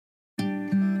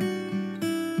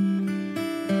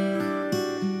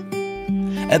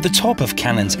At the top of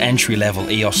Canon's entry-level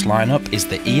EOS lineup is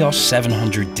the EOS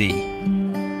 700D.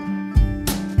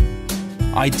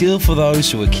 Ideal for those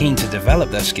who are keen to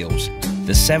develop their skills,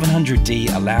 the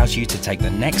 700D allows you to take the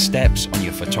next steps on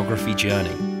your photography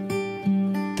journey.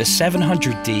 The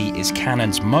 700D is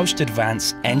Canon's most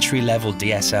advanced entry-level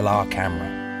DSLR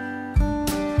camera.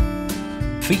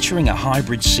 Featuring a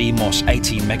hybrid CMOS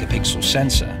 18-megapixel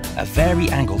sensor, a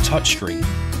Vari-angle touchscreen,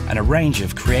 and a range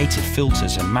of creative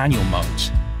filters and manual modes,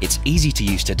 it's easy to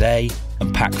use today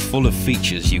and packed full of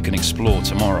features you can explore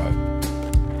tomorrow.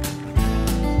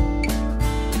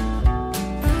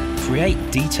 Create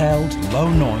detailed,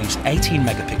 low-noise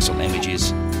 18-megapixel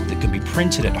images that can be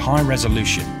printed at high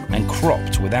resolution and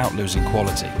cropped without losing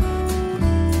quality.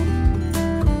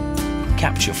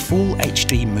 Capture full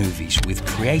HD movies with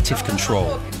creative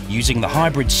control using the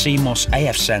Hybrid CMOS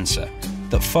AF sensor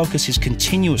that focuses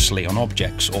continuously on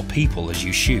objects or people as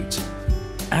you shoot.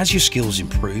 As your skills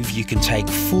improve, you can take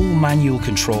full manual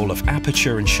control of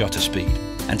aperture and shutter speed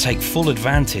and take full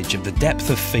advantage of the depth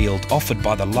of field offered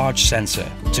by the large sensor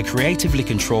to creatively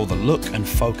control the look and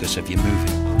focus of your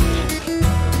movie.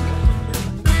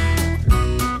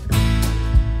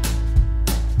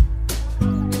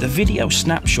 The video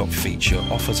snapshot feature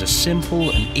offers a simple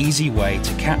and easy way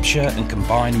to capture and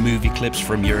combine movie clips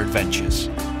from your adventures.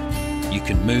 You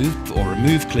can move or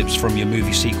remove clips from your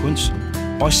movie sequence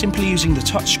by simply using the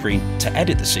touchscreen to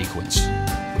edit the sequence.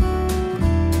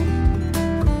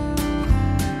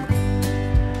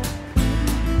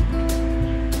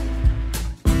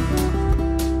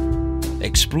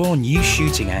 Explore new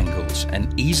shooting angles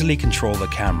and easily control the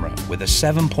camera with a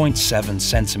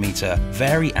 7.7cm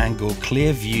Vari-angle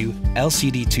clear view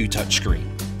LCD2 touchscreen.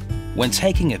 When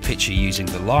taking a picture using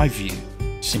the live view,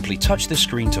 simply touch the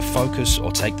screen to focus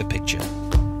or take the picture.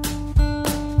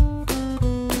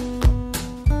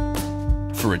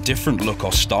 For a different look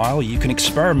or style, you can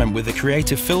experiment with the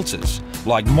creative filters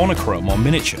like monochrome or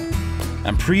miniature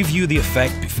and preview the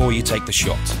effect before you take the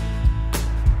shot.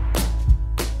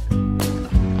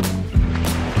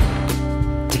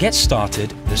 To get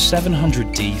started, the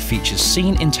 700D features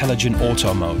Scene Intelligent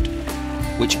Auto Mode,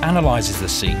 which analyzes the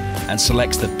scene and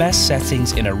selects the best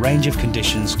settings in a range of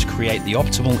conditions to create the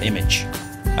optimal image,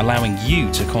 allowing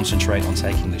you to concentrate on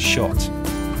taking the shot.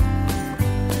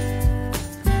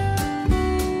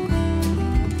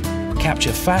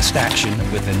 Capture fast action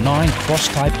with the 9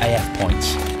 cross-type AF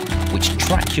points, which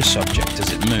track your subject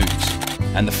as it moves,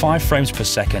 and the 5 frames per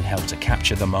second help to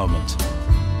capture the moment.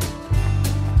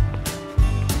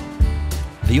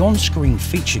 The on-screen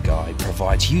feature guide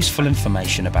provides useful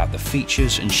information about the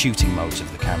features and shooting modes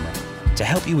of the camera to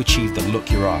help you achieve the look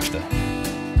you're after.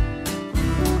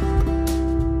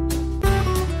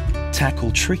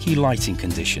 Tackle tricky lighting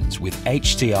conditions with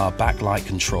HDR backlight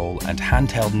control and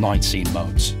handheld night scene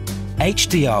modes.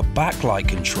 HDR backlight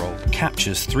control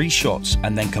captures 3 shots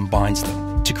and then combines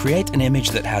them to create an image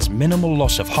that has minimal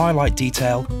loss of highlight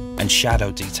detail and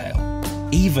shadow detail,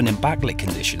 even in backlit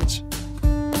conditions.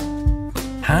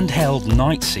 Handheld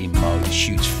night scene mode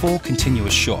shoots 4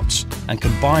 continuous shots and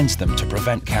combines them to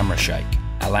prevent camera shake,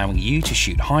 allowing you to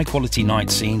shoot high-quality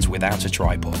night scenes without a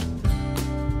tripod.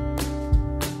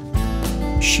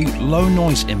 Shoot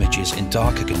low-noise images in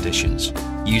darker conditions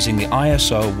using the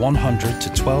ISO 100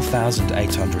 to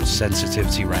 12,800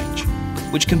 sensitivity range,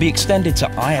 which can be extended to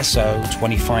ISO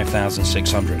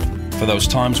 25,600 for those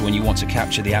times when you want to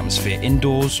capture the atmosphere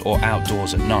indoors or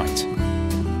outdoors at night.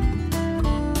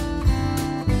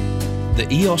 The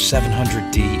EOS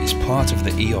 700D is part of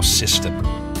the EOS system,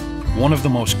 one of the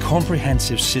most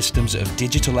comprehensive systems of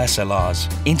digital SLRs,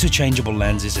 interchangeable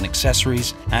lenses and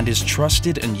accessories, and is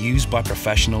trusted and used by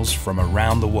professionals from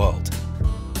around the world.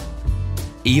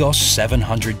 EOS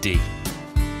 700D.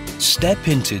 Step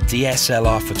into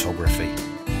DSLR photography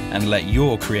and let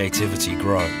your creativity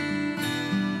grow.